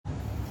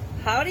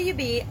how do you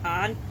be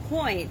on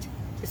point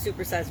to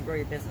supersize and grow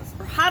your business?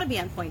 Or how to be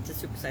on point to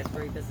supersize and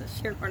grow your business.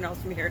 Sharon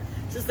Cornell's from here.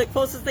 This is the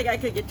closest thing I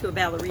could get to a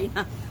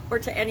ballerina or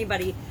to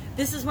anybody.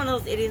 This is one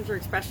of those idioms or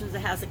expressions that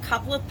has a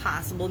couple of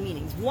possible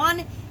meanings.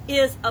 One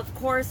is, of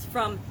course,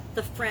 from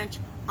the French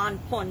en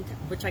pointe,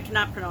 which I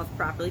cannot pronounce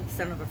properly because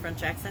I don't have a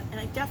French accent, and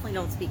I definitely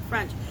don't speak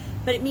French,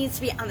 but it means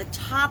to be on the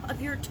top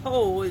of your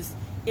toes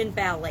in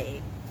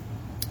ballet.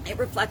 It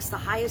reflects the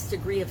highest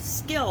degree of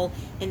skill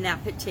in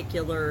that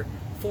particular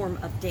form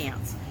of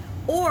dance.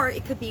 Or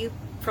it could be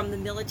from the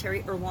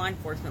military or law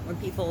enforcement. When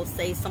people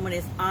say someone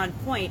is on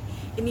point,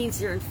 it means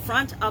they're in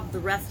front of the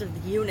rest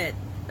of the unit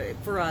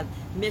for a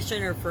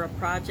mission or for a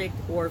project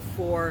or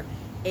for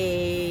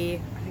a,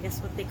 I guess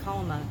what they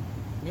call them,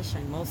 a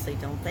mission mostly,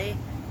 don't they?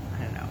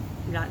 I don't know.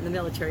 Not in the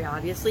military,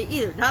 obviously,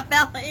 either. Not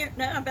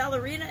a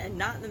ballerina and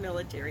not in the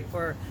military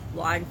or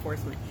law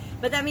enforcement.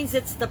 But that means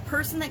it's the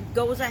person that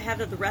goes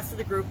ahead of the rest of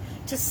the group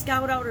to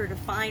scout out or to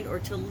find or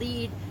to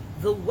lead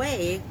the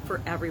way for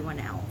everyone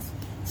else.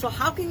 So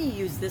how can you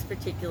use this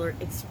particular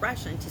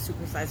expression to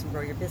supersize and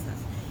grow your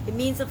business? It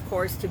means, of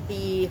course, to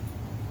be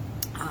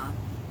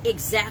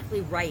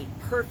exactly right,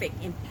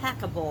 perfect,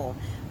 impeccable,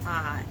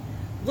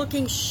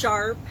 looking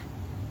sharp,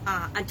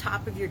 on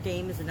top of your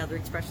game is another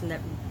expression that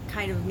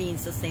kind of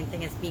means the same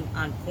thing as being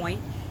on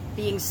point,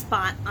 being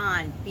spot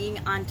on, being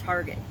on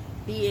target,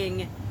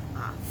 being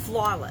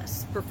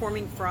flawless,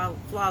 performing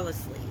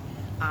flawlessly,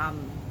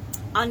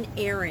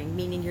 unerring,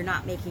 meaning you're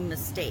not making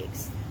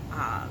mistakes,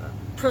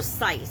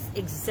 precise,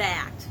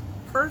 exact,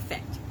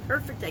 perfect.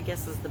 Perfect, I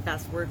guess, is the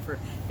best word for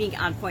being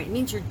on point. It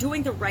means you're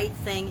doing the right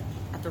thing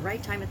at the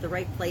right time, at the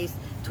right place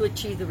to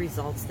achieve the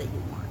results that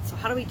you want. So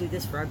how do we do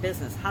this for our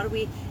business? How do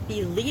we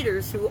be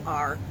leaders who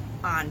are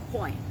on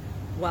point?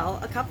 Well,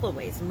 a couple of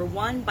ways. Number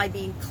one, by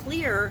being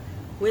clear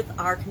with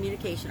our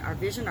communication, our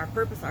vision, our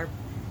purpose, our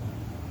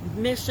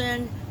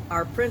mission,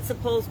 our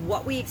principles,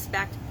 what we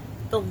expect,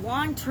 the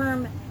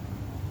long-term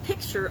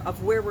picture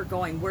of where we're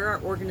going, where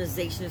our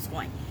organization is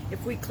going.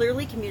 If we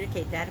clearly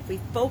communicate that, if we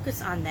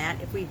focus on that,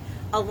 if we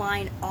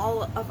align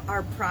all of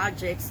our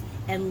projects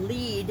and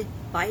lead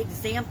by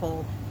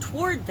example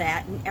toward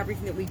that in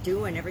everything that we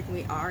do and everything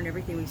we are and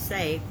everything we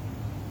say,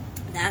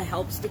 that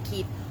helps to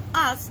keep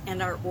us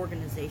and our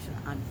organization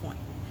on point.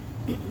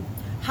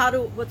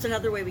 What's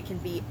another way we can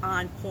be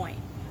on point?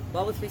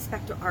 Well, with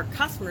respect to our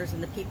customers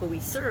and the people we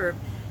serve,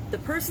 the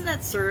person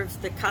that serves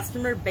the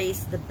customer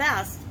base the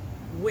best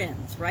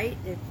wins, right?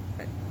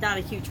 Not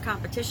a huge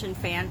competition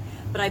fan,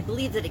 but I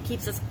believe that it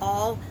keeps us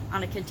all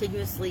on a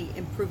continuously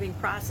improving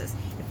process.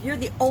 If you're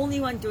the only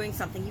one doing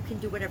something, you can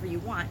do whatever you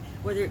want,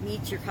 whether it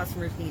meets your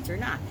customer's needs or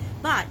not.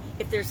 But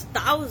if there's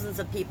thousands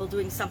of people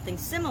doing something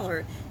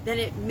similar, then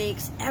it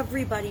makes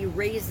everybody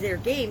raise their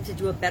game to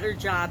do a better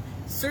job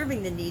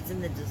serving the needs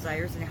and the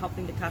desires and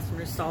helping the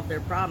customers solve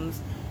their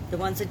problems. The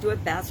ones that do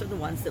it best are the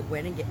ones that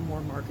win and get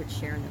more market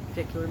share in a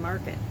particular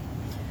market.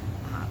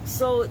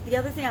 So the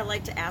other thing I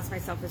like to ask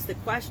myself is the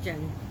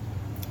question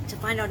to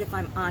find out if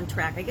I'm on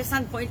track. I guess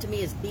on point to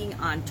me is being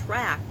on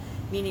track,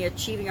 meaning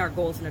achieving our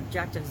goals and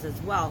objectives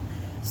as well.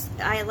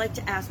 I like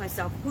to ask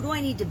myself, who do I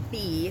need to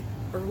be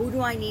or who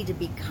do I need to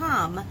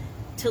become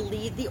to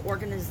lead the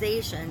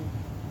organization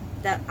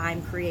that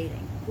I'm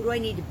creating? Who do I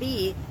need to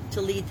be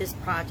to lead this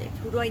project?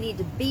 Who do I need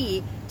to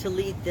be to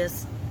lead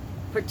this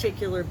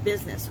particular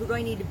business? Who do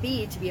I need to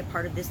be a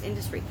part of this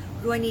industry?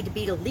 Who do I need to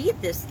be to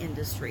lead this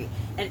industry?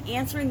 And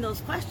answering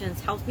those questions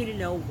helps me to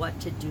know what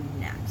to do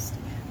next.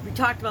 We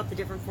talked about the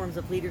different forms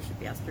of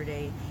leadership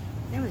yesterday.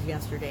 That was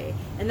yesterday.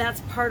 And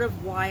that's part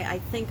of why I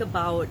think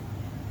about,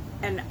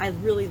 and I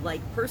really like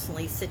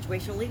personally,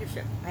 situational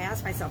leadership. I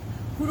ask myself,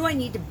 who do I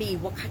need to be?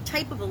 What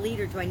type of a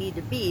leader do I need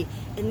to be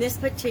in this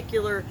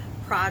particular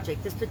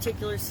project, this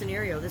particular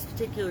scenario, this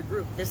particular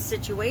group, this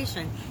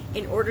situation,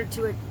 in order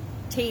to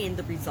attain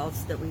the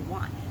results that we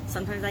want?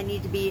 Sometimes I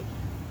need to be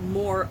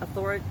more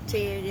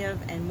authoritative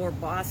and more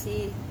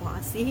bossy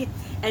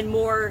and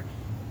more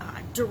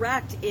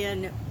direct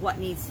in what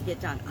needs to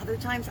get done. Other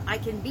times I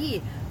can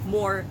be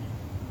more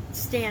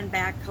stand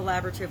back,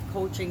 collaborative,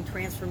 coaching,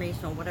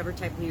 transformational, whatever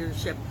type of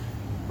leadership,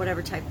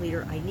 whatever type of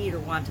leader I need or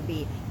want to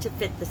be to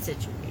fit the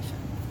situation.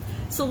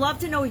 So love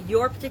to know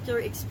your particular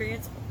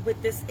experience with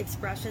this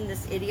expression,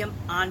 this idiom,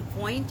 on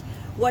point,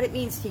 what it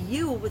means to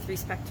you with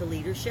respect to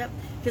leadership,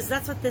 because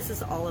that's what this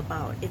is all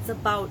about. It's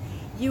about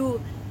you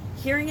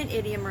hearing an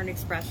idiom or an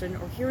expression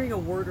or hearing a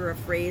word or a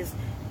phrase,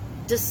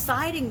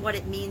 deciding what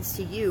it means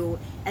to you,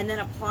 and then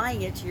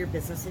applying it to your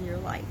business and your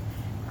life.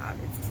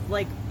 It's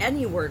like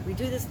any word. We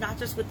do this not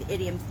just with the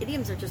idioms.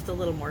 Idioms are just a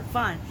little more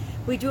fun.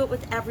 We do it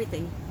with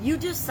everything. You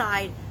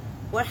decide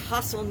what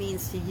hustle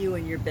means to you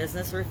in your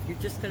business, or if you're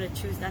just going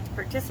to choose not to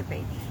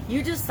participate.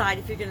 You decide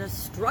if you're going to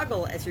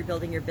struggle as you're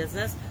building your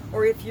business,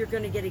 or if you're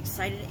going to get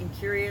excited and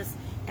curious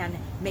and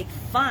make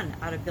fun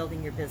out of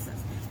building your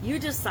business. You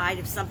decide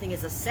if something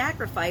is a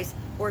sacrifice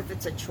or if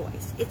it's a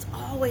choice. It's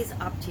always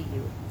up to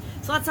you.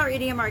 So that's our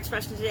idiom, our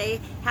expression today.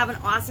 Have an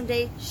awesome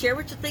day. Share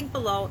what you think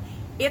below.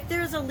 If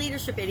there's a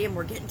leadership idiom,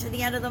 we're getting to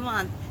the end of the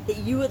month, that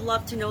you would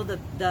love to know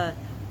the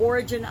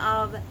origin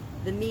of,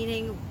 the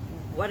meaning,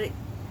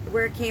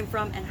 where it came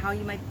from, and how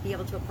you might be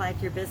able to apply it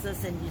to your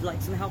business, and you'd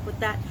like some help with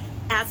that,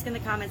 ask in the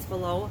comments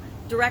below.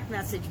 Direct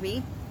message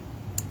me.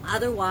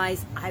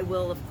 Otherwise, I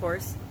will, of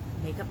course,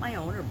 make up my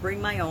own or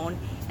bring my own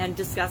and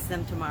discuss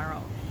them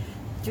tomorrow.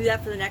 Do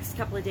that for the next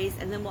couple of days,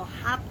 and then we'll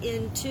hop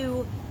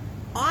into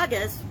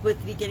August with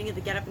the beginning of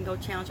the Get Up and Go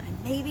Challenge.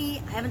 And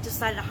maybe, I haven't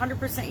decided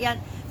 100% yet,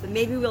 but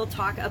maybe we'll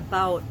talk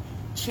about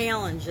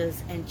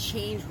challenges and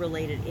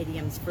change-related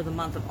idioms for the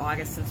month of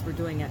August, since we're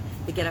doing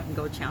the Get Up and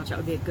Go Challenge. That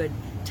would be a good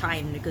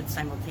time and a good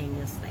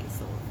simultaneous thing.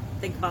 So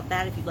think about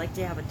that. If you'd like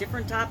to have a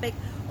different topic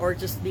or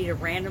just me to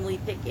randomly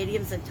pick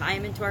idioms and tie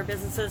them into our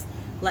businesses,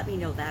 let me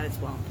know that as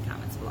well in the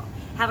comments below.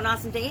 Have an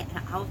awesome day,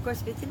 and I'll, of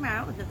course, be with you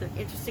tomorrow with another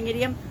interesting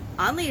idiom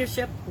on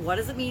leadership. What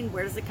does it mean?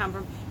 Where does it come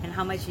from? And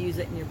how might you use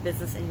it in your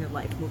business and your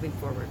life moving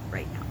forward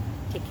right now?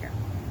 Take care.